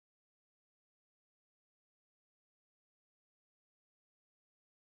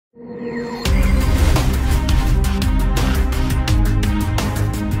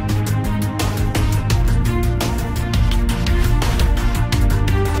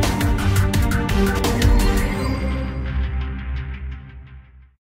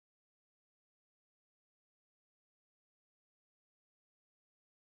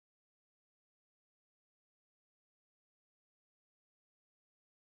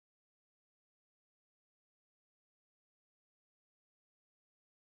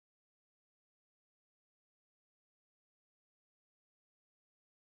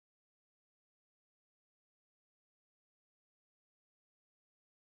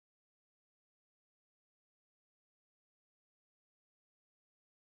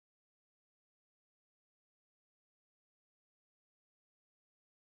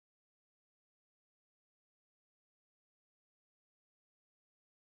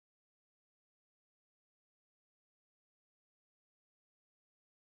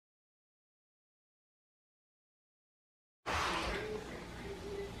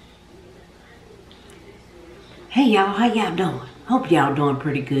Hey y'all, how y'all doing? Hope y'all doing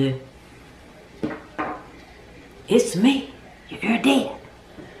pretty good. It's me, your girl Dad.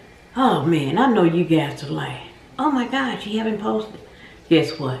 Oh man, I know you guys are like, oh my gosh, you haven't posted.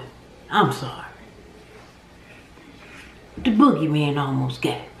 Guess what? I'm sorry. The boogeyman almost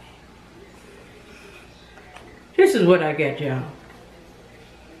got me. This is what I got, y'all.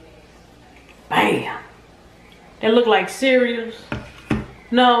 Bam. They look like cereals.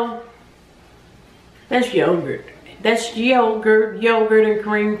 No. That's yogurt. That's yogurt and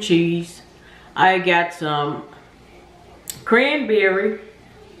cream cheese. I got some cranberry,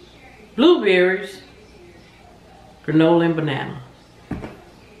 blueberries, granola and banana.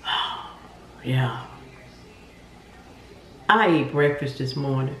 Yeah. I ate breakfast this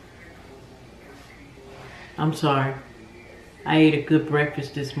morning. I'm sorry. I ate a good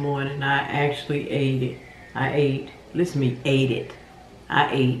breakfast this morning. I actually ate it. I ate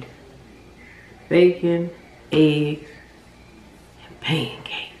bacon, eggs, and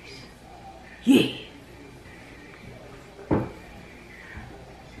pancakes. Yeah.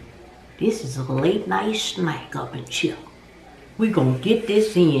 This is a late night snack up and chill. We gonna get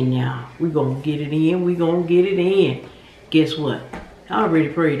this in, y'all. We gonna get it in. We gonna get it in. Guess what? I already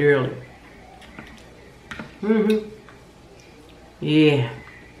prayed earlier. Yeah.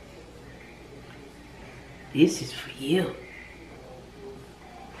 This is for you.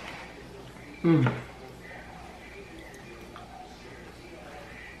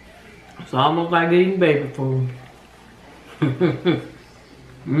 It's almost like eating baby food.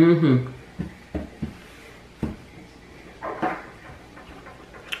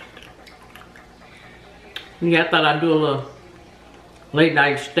 Yeah, I thought I'd do a little late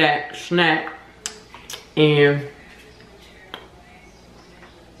night snack and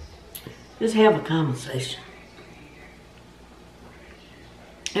just have a conversation.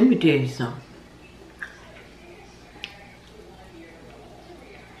 Let me tell you something.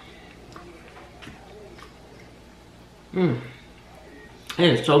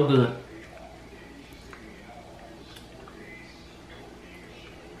 It is so good.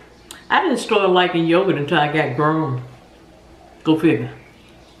 I didn't start liking yogurt until I got grown. Go figure.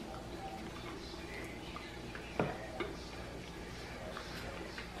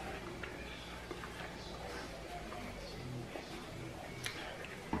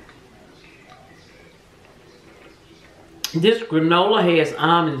 This granola has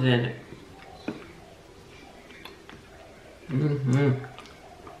almonds in it.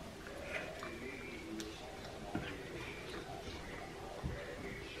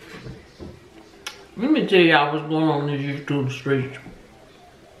 Let me tell y'all what's going on in these YouTube streets.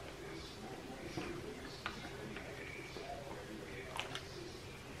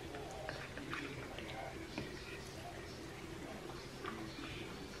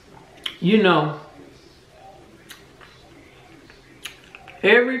 You know,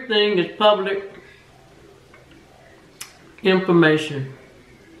 everything is public information.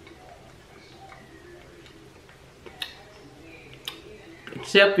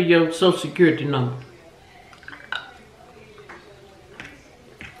 Except for your social security number.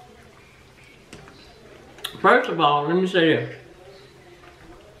 First of all, let me say this.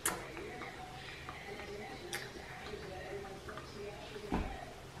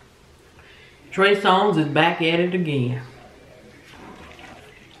 Trey Songz is back at it again.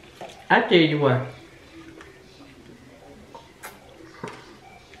 I tell you what.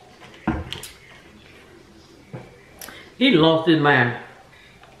 He lost his mind.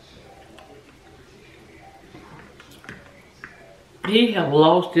 He have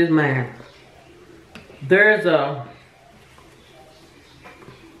lost his mind. There's a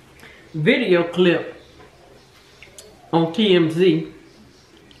video clip on TMZ.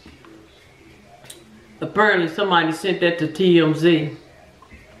 Apparently somebody sent that to TMZ.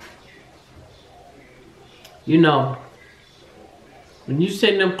 You know, when you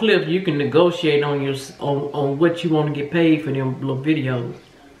send them clips, you can negotiate on your on what you want to get paid for them little videos.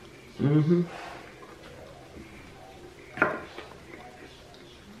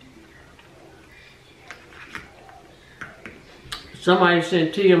 Somebody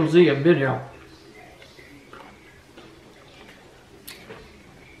sent TMZ a video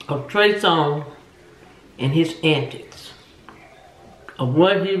of Trey Songz and his antics of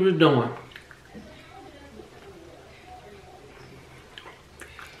what he was doing.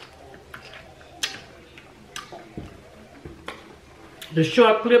 The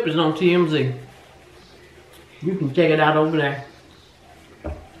short clip is on TMZ. You can check it out over there.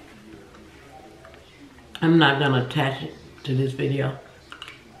 I'm not gonna attach it to this video.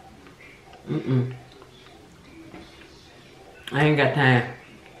 I ain't got time.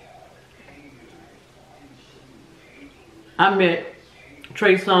 I met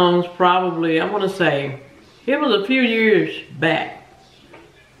Trey Songz probably, I want to say, it was a few years back.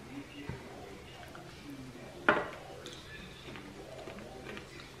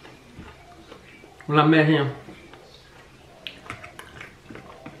 When I met him.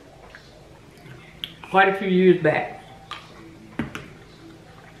 Quite a few years back.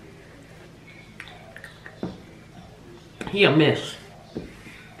 He a mess.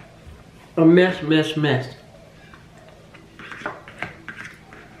 A mess, mess, mess.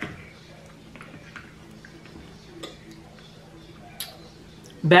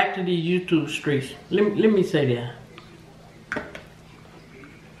 Back to these YouTube streets. Let me say that.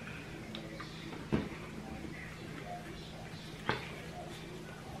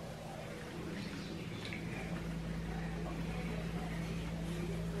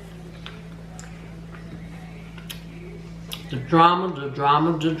 The drama, the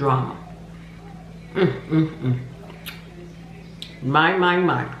drama, the drama. My.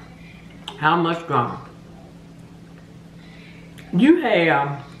 How much drama? You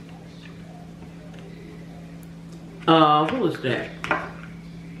have, who is that?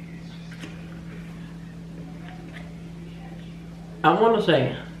 I want to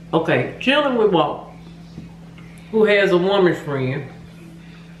say, okay, Chilling with Walt, who has a woman friend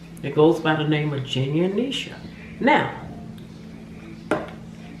that goes by the name of Jenny Anisha. Now,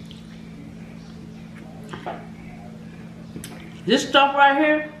 this stuff right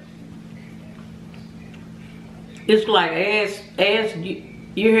here, it's like as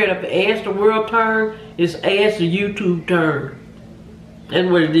you heard of as the world turn, it's as the YouTube turn. That's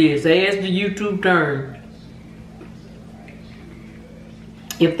what it is, as the YouTube turn.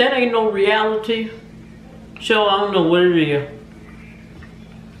 If that ain't no reality show, I don't know what it is.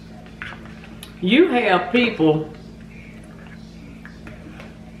 You have people,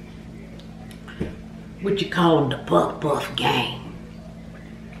 what you call them, the Puff gang.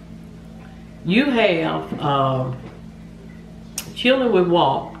 You have Chilling with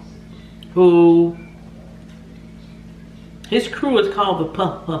Walt, who his crew is called the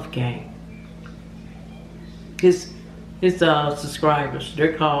Puff gang. His subscribers,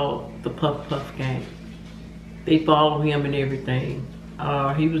 they're called the Puff gang. They follow him and everything.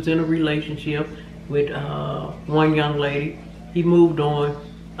 He was in a relationship with one young lady. He moved on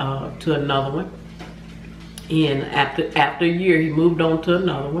to another one. And after a year, he moved on to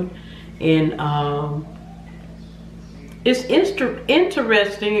another one. And it's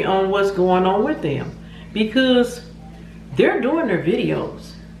interesting on what's going on with them, because they're doing their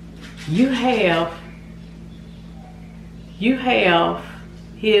videos. You have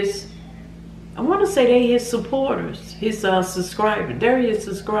his, I want to say they're his supporters, his subscribers. They're his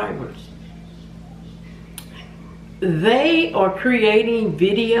subscribers. They are creating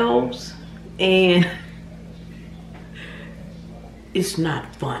videos, and it's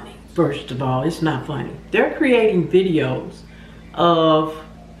not funny. First of all, it's not funny. They're creating videos of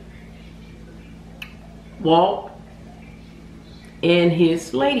Walt and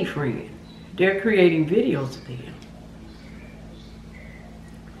his lady friend. They're creating videos of them.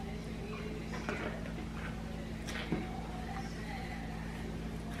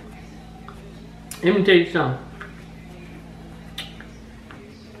 Let me tell you something.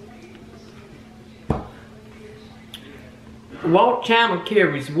 Walt channel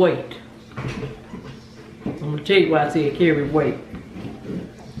carries weight. I'm gonna tell you why I say it carries weight.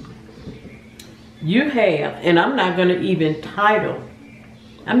 You have, and I'm not gonna even title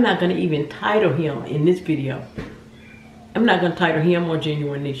him in this video. I'm not gonna title him or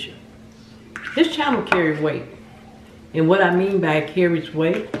Genuine Nisha. His channel carries weight. And what I mean by it carries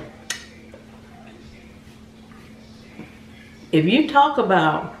weight, if you talk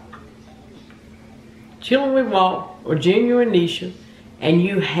about Chilling with Walt or Junior and Nisha, and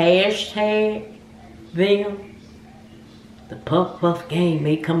you hashtag them, the Puff Puff Gang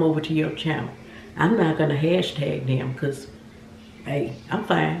may come over to your channel. I'm not gonna hashtag them because, hey, I'm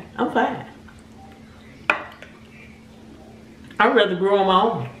fine. I'm fine. I'd rather grow on my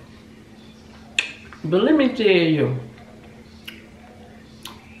own. But let me tell you,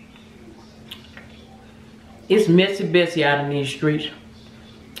 it's messy Bessie out in these streets.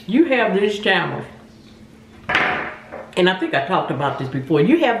 You have these channels, and I think I talked about this before.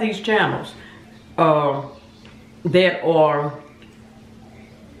 You have these channels that are,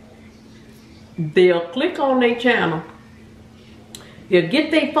 they'll click on their channel, they'll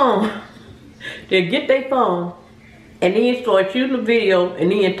get their phone, and then start shooting a video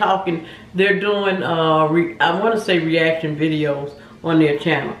and then talking. They're doing, I want to say reaction videos on their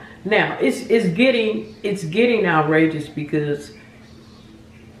channel. Now, it's getting outrageous because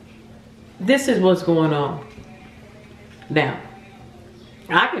this is what's going on. Now,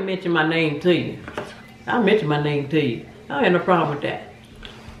 I can mention my name to you. I'll mention my name to you. I don't have no problem with that.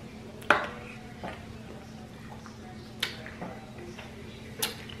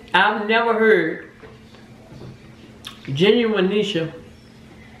 I've never heard Genuine Nisha,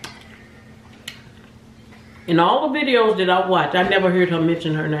 in all the videos that I watched, I never heard her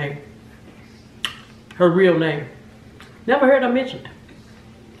mention her name. Her real name. Never heard her mention it.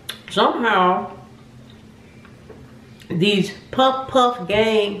 Somehow, these Puff Puff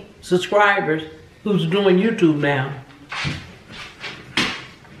Gang subscribers who's doing YouTube now,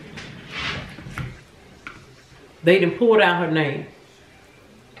 they done pulled out her name.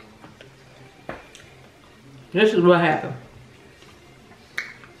 This is what happened.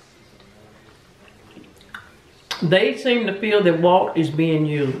 They seem to feel that Walt is being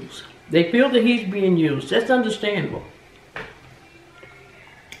used. They feel that he's being used. That's understandable.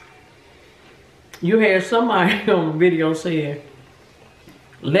 You had somebody on the video saying,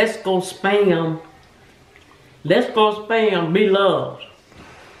 let's go spam Beloved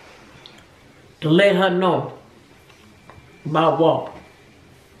to let her know about Walt.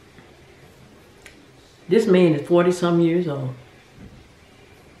 This man is 40-some years old.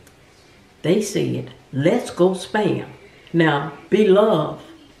 They said, let's go spam. Now, Beloved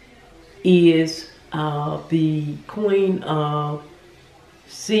is the queen of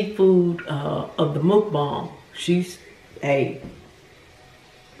seafood of the mukbang. She's that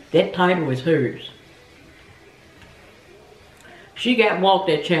title is hers. She got Walt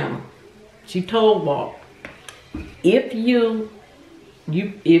that channel. She told Walt, if you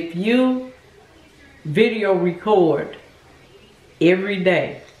video record every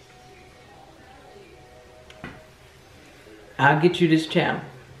day, I'll get you this channel.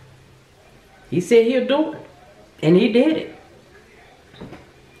 He said he'll do it. And he did it.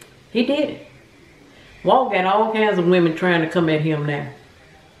 He did it. Walt got all kinds of women trying to come at him now.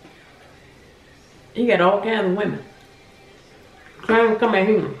 He got all kinds of women trying to come at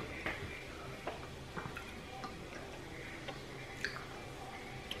him.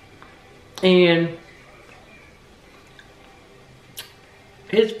 And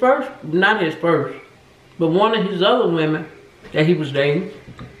not his first, but one of his other women that he was dating,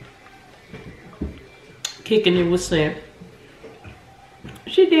 kicking it with Sam.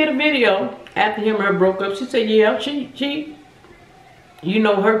 She did a video after him and her broke up. She said, yeah, she, you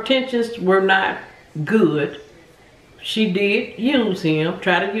know, her intentions were not good. She did use him,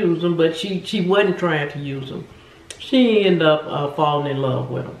 try to use him, but she wasn't trying to use him. She ended up falling in love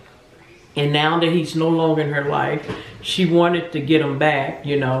with him. And now that he's no longer in her life, she wanted to get him back,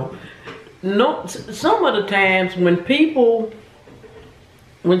 you know. No, some of the times when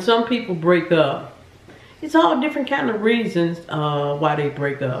some people break up, it's all different kind of reasons why they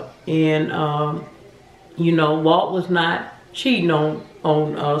break up. And, you know, Walt was not cheating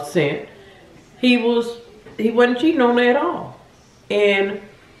on Cent. He wasn't cheating on her at all. And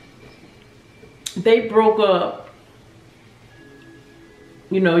they broke up.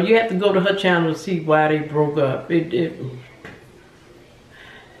 You know, you have to go to her channel to see why they broke up.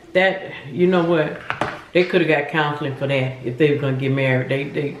 That, you know what? They could have got counseling for that if they were going to get married.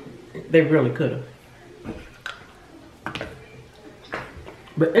 They really could have.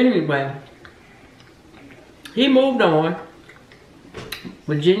 But anyway, he moved on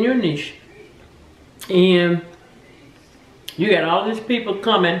with Virginia and Nisha. And you got all these people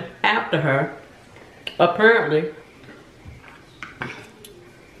coming after her. Apparently,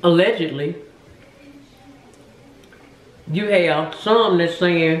 allegedly, you have some that's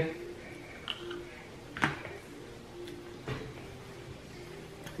saying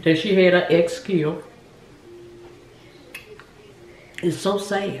that she had her ex killed. It's so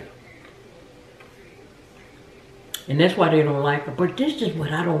sad. And that's why they don't like her. But this is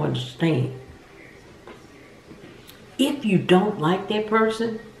what I don't understand. If you don't like that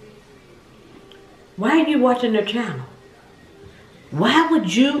person, why are you watching their channel? Why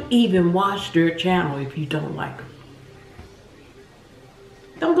would you even watch their channel if you don't like them?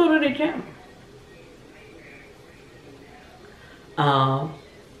 Don't go to their channel.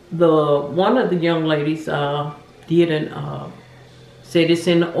 One of the young ladies said it's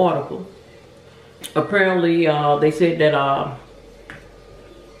in the article. Apparently, they said that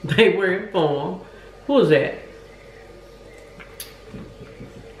they were informed. Who is that?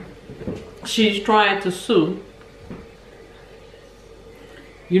 She's trying to sue.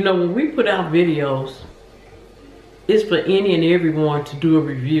 You know, when we put out videos, it's for any and everyone to do a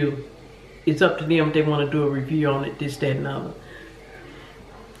review. It's up to them if they want to do a review on it, this, that, and other.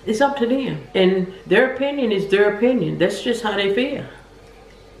 It's up to them. And their opinion is their opinion. That's just how they feel.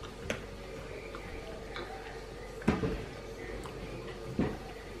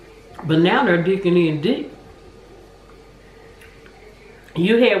 But now they're digging in deep.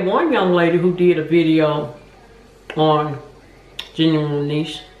 You had one young lady who did a video on Genuine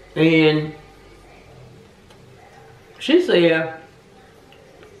Niche, and she said,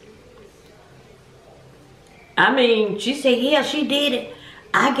 she said, yeah, she did it.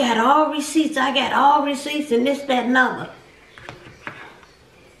 I got all receipts, and this, that, and other.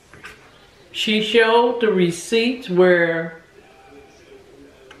 She showed the receipts where,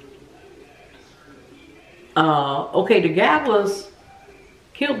 okay, the guy was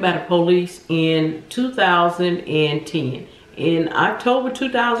killed by the police in 2010. In October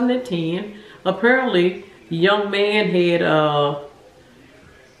 2010, apparently the young man had,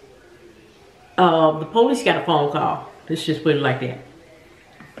 the police got a phone call. Let's just put it like that.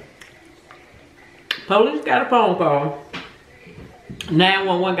 Police got a phone call.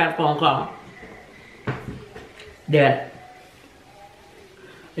 911 got a phone call that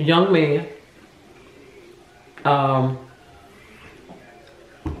a young man, I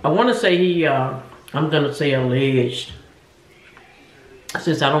want to say he, I'm going to say alleged,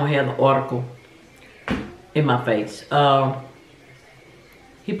 since I don't have the article in my face.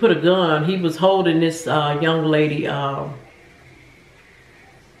 He put a gun, he was holding this young lady, I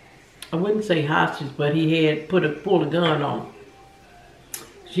wouldn't say hostage, but he had pulled a gun on her.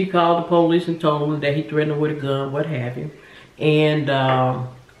 She called the police and told them that he threatened her with a gun, what have you. And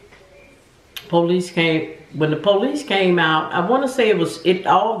when the police came out, I want to say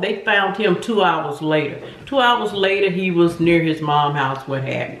they found him 2 hours later. 2 hours later, he was near his mom's house, what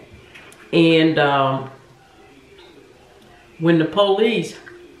have you. And when the police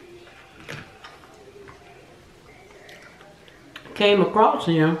came across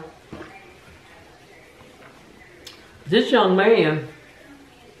him, this young man,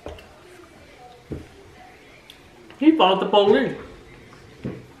 he fought the police.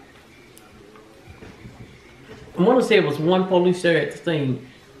 I want to say it was one police there at the scene.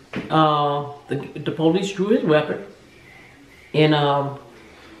 The police drew his weapon, and I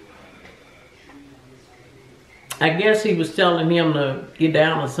guess he was telling him to get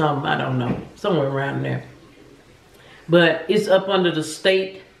down or something. I don't know, somewhere around there. But it's up under the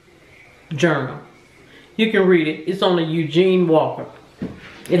State Journal. You can read it. It's on the Eugene Walker.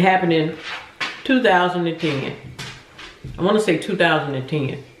 It happened in 2010. I want to say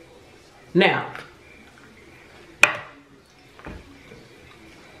 2010. Now,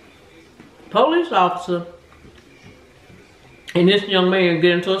 police officer and this young man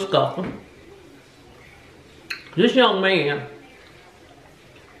get into a scuffle. This young man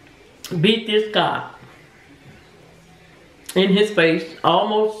beat this guy in his face,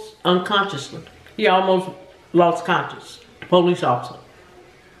 almost unconsciously. He almost lost consciousness. Police officer.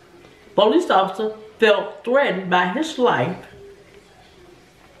 Police officer felt threatened by his life.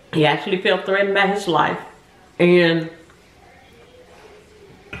 He actually felt threatened by his life, and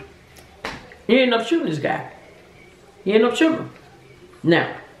he ended up shooting this guy. He ended up shooting him.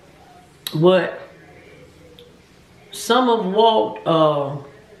 Now, what some of Walt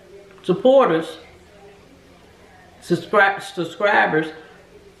supporters, subscribers,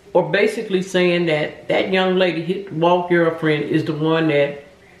 are basically saying that that young lady, Walt's girlfriend, is the one that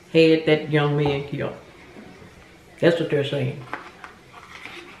had that young man killed. That's what they're saying.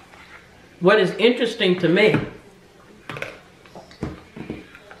 What is interesting to me,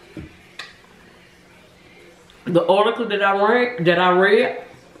 the article that I read,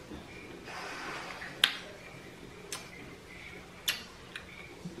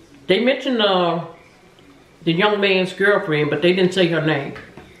 they mentioned the young man's girlfriend, but they didn't say her name.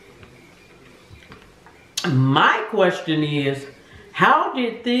 My question is, How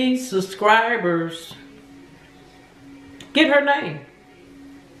did these subscribers get her name?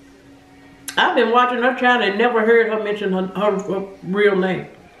 I've been watching her channel and never heard her mention her real name.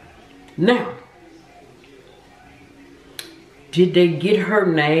 Now, did they get her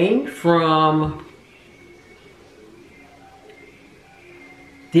name from...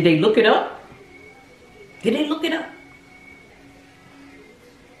 Did they look it up? Did they look it up?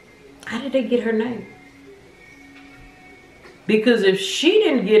 How did they get her name? Because if she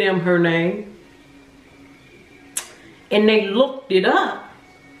didn't get him her name, and they looked it up,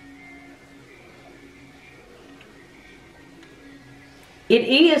 it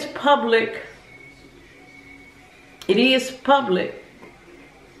is public. It is public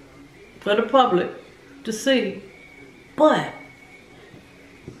for the public to see. But,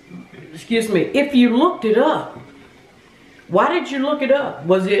 excuse me, if you looked it up, why did you look it up?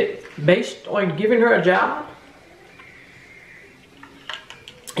 Was it based on giving her a job?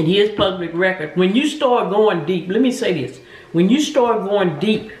 It is public record. When you start going deep, let me say this. When you start going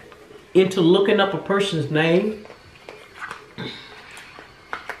deep into looking up a person's name,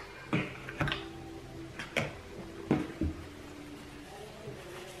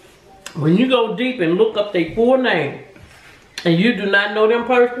 when you go deep and look up their full name, and you do not know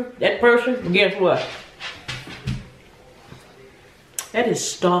that person, guess what? That is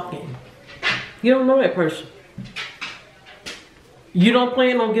stalking. You don't know that person. You don't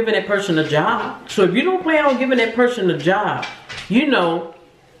plan on giving that person a job. So if you don't plan on giving that person a job, you know,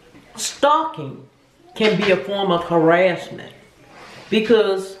 stalking can be a form of harassment.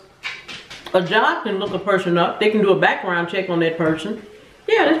 Because a job can look a person up. They can do a background check on that person.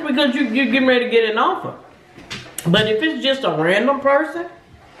 Yeah, that's because you're getting ready to get an offer. But if it's just a random person,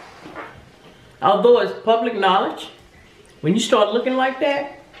 although it's public knowledge, when you start looking like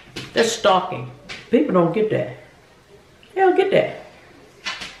that, that's stalking. People don't get that. They don't get that.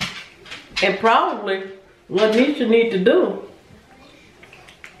 And probably what Nisha needs to do,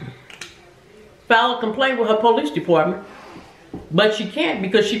 file a complaint with her police department. But she can't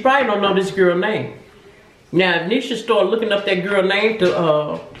because she probably don't know this girl's name. Now, if Nisha start looking up that girl's name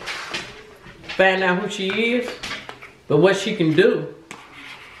to find out who she is, but what she can do,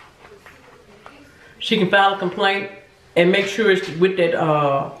 she can file a complaint and make sure it's with that,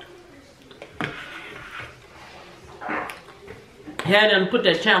 had them put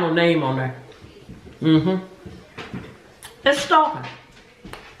that channel name on there. That's stalking.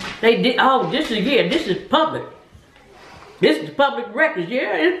 They did, oh, this is public. This is public records.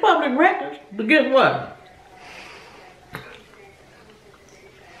 Yeah, it's public records. But guess what?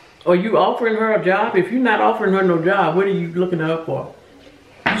 Are you offering her a job? If you're not offering her no job, what are you looking her up for?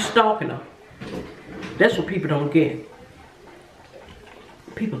 You stalking her. That's what people don't get.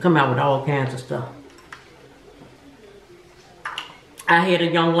 People come out with all kinds of stuff. I had a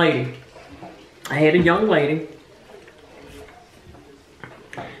young lady.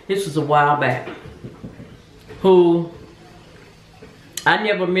 This was a while back. Who I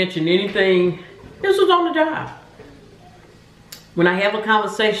never mentioned anything. This was on the job. When I have a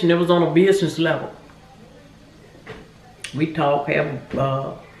conversation, it was on a business level. We talk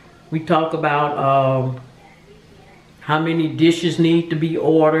about how many dishes need to be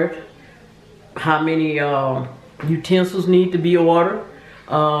ordered, how many utensils need to be ordered,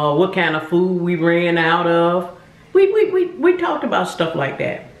 what kind of food we ran out of. We talked about stuff like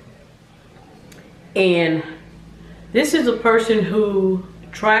that. And this is a person who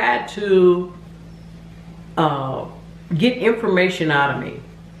tried to get information out of me.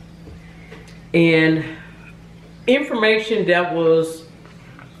 And information that was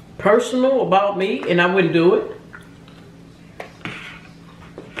personal about me, and I wouldn't do it.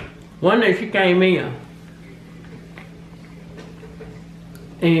 One day she came in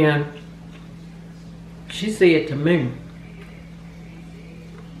and she said to me,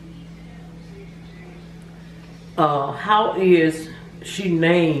 how is she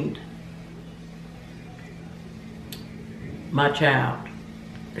named my child?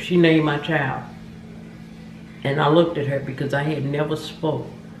 She named my child. And I looked at her because I had never spoke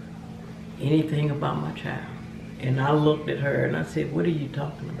anything about my child. And I looked at her and I said, what are you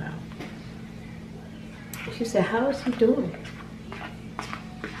talking about? She said, how is he doing?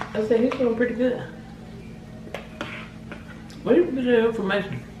 I said, he's doing pretty good. Where did you get that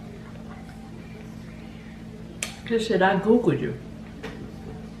information? She said, I Googled you.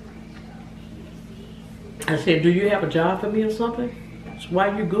 I said, do you have a job for me or something? That's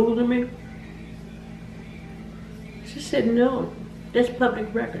why you Googling me? She said, no, that's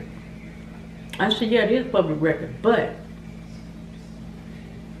public record. I said, yeah, it is public record, but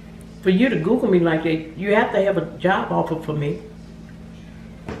for you to Google me like that, you have to have a job offer for me.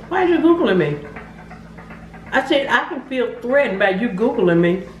 Why are you Googling me? I said, I can feel threatened by you Googling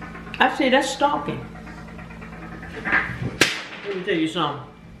me. I said, that's stalking. Let me tell you something.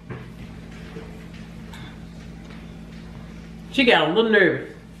 She got a little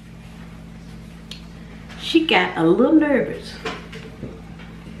nervous. She got a little nervous.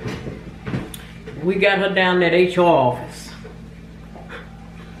 We got her down that HR office.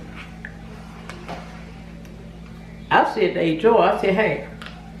 I said to HR, I said, hey,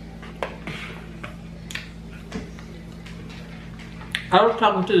 I was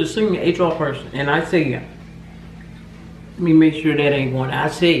talking to the senior HR person, and I said, let me make sure that ain't one. I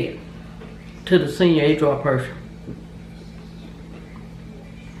said to the senior HR person,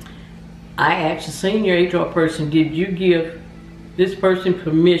 I asked the senior HR person, did you give this person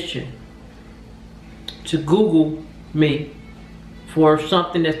permission to Google me for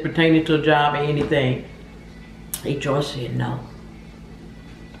something that's pertaining to a job or anything? HR said no.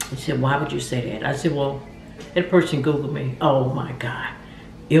 He said, why would you say that? I said, well, that person Googled me. Oh my God.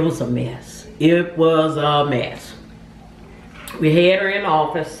 It was a mess. It was a mess. We had her in the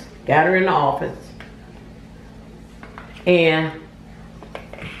office, got her in the office, and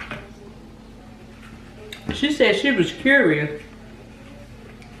she said she was curious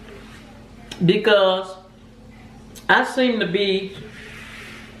because I seem to be,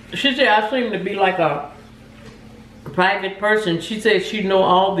 she said I seem to be like a private person. She said she know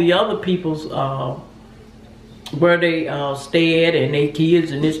all the other people's where they stay at and their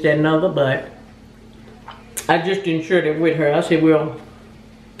kids and this, that, and other, but I just didn't share that with her. I said, well,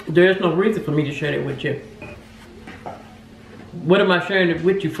 there's no reason for me to share that with you. What am I sharing it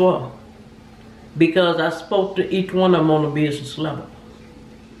with you for? Because I spoke to each one of them on a business level.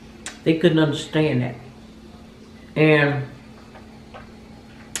 They couldn't understand that. And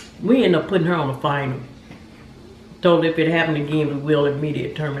we ended up putting her on a final. Told her if it happened again, we will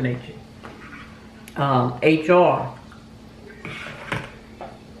immediate termination. HR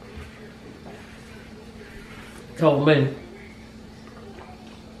told me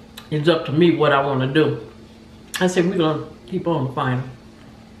it's up to me what I want to do. I said, we're going to keep on the final.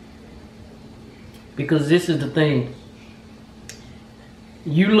 Because this is the thing.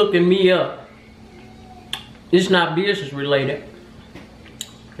 You looking me up, it's not business related.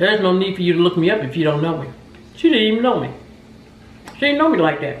 There's no need for you to look me up if you don't know me. She didn't even know me. She didn't know me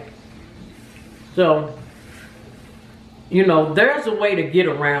like that. So, you know, there's a way to get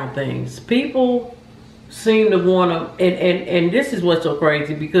around things. People seem to want to, and this is what's so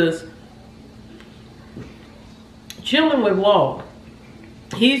crazy, because chilling with Walt,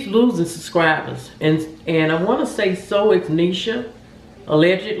 he's losing subscribers, and I want to say so it's Nisha,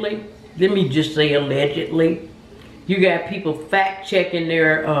 allegedly. Let me just say allegedly. You got people fact checking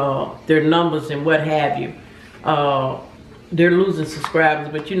their numbers and what have you. They're losing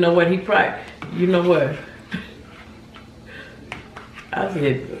subscribers, but you know what? He probably, you know what? I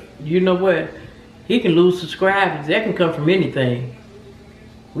said, you know what? He can lose subscribers. That can come from anything.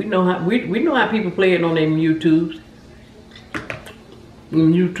 We know how we know how people play it on them YouTubes.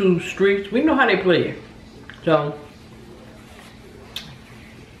 In YouTube streets, we know how they play it. So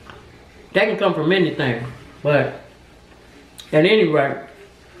that can come from anything. But at any rate,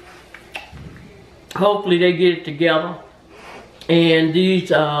 hopefully they get it together. And these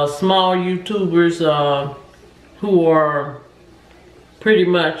small YouTubers who are pretty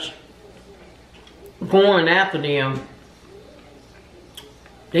much going after them,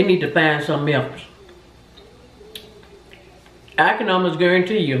 they need to find something else. I can almost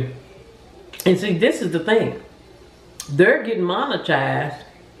guarantee you. And see, this is the thing. They're getting monetized.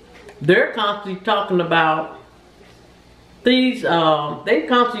 They're constantly talking about these, they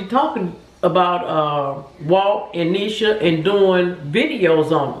constantly talking about Walt and Nisha and doing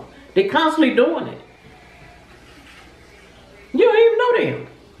videos on them. They constantly doing it. You don't even know them.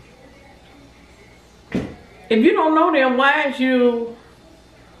 If you don't know them, why is you...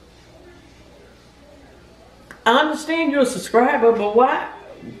 I understand you're a subscriber, but why?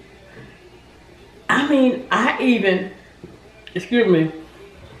 I mean, I even... Excuse me.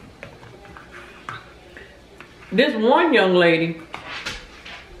 This one young lady,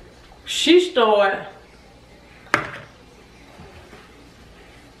 she started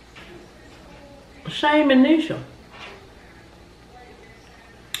shaming Nisha.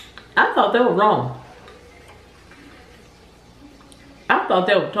 I thought that was wrong. I thought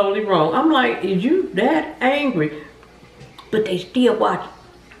that was totally wrong. I'm like, is you that angry? But they still watch.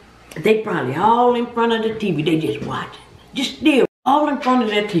 They probably all in front of the TV. They just watching. Just still all in front of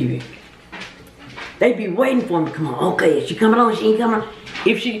that TV. They be waiting for him to come on. Okay, is she coming on? She ain't coming on.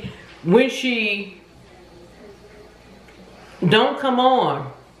 If she, when she don't come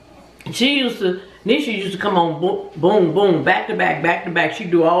on, Nisha used to come on boom, boom, back to back, back to back.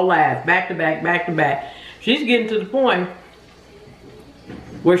 She'd do all live, back to back, back to back. She's getting to the point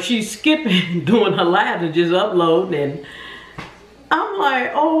where she's skipping doing her live and just uploading, and I'm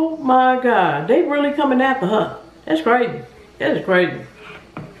like, oh my God, they really coming after her. That's crazy. That is crazy.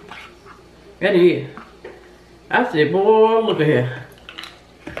 That is. I said, boy, look at here.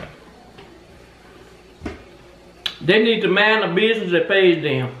 They need to mind a business that pays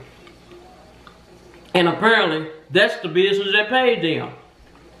them. And apparently, that's the business that pays them.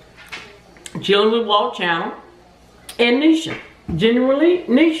 Chilling with Walt Channel and Nisha. Generally,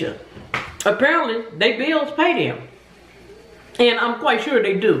 Nisha. Apparently, they bills pay them. And I'm quite sure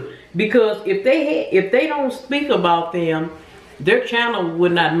they do. Because if they don't speak about them, their channel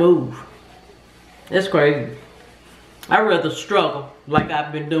would not move. That's crazy. I'd rather struggle like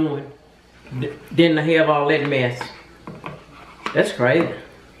I've been doing than to have all that mess. That's crazy.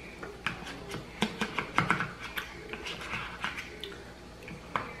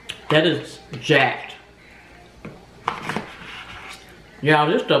 That is jacked. Y'all,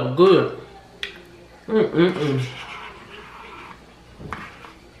 this stuff good.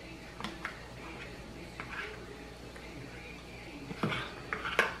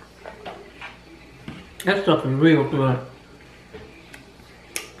 That stuff is real good.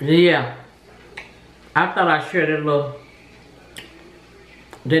 Yeah. I thought I'd share that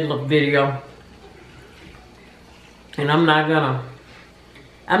little video. And I'm not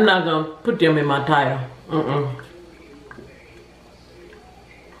gonna put them in my title.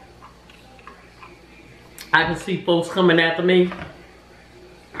 I can see folks coming after me.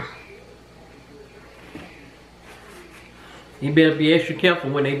 You better be extra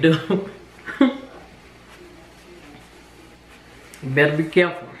careful when they do. You better be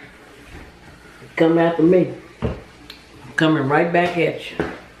careful. Come after me. I'm coming right back at you.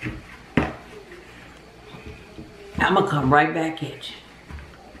 I'm gonna come right back at you.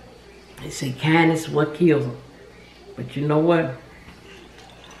 They say kindness is what kills them. But you know what?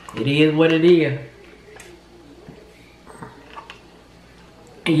 It is what it is.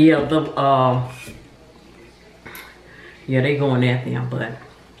 Yeah, they going after him, but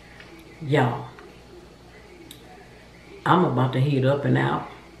y'all, I'm about to head up and out.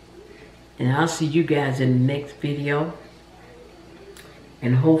 And I'll see you guys in the next video.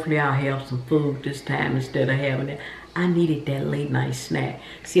 And hopefully I'll have some food this time instead of having it. I needed that late night snack.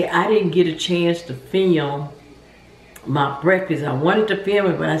 See, I didn't get a chance to film my breakfast. I wanted to film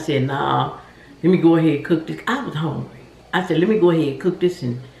it, but I said, nah, let me go ahead and cook this. I was hungry. I said, let me go ahead and cook this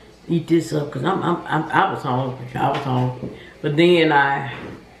and eat this up, because I was hungry. I was hungry. But then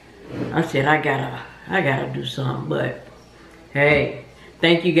I said, I gotta do something. But hey,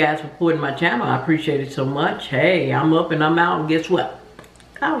 thank you guys for supporting my channel. I appreciate it so much. Hey, I'm up and I'm out, and guess what?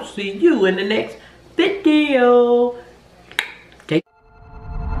 I'll see you in the next video.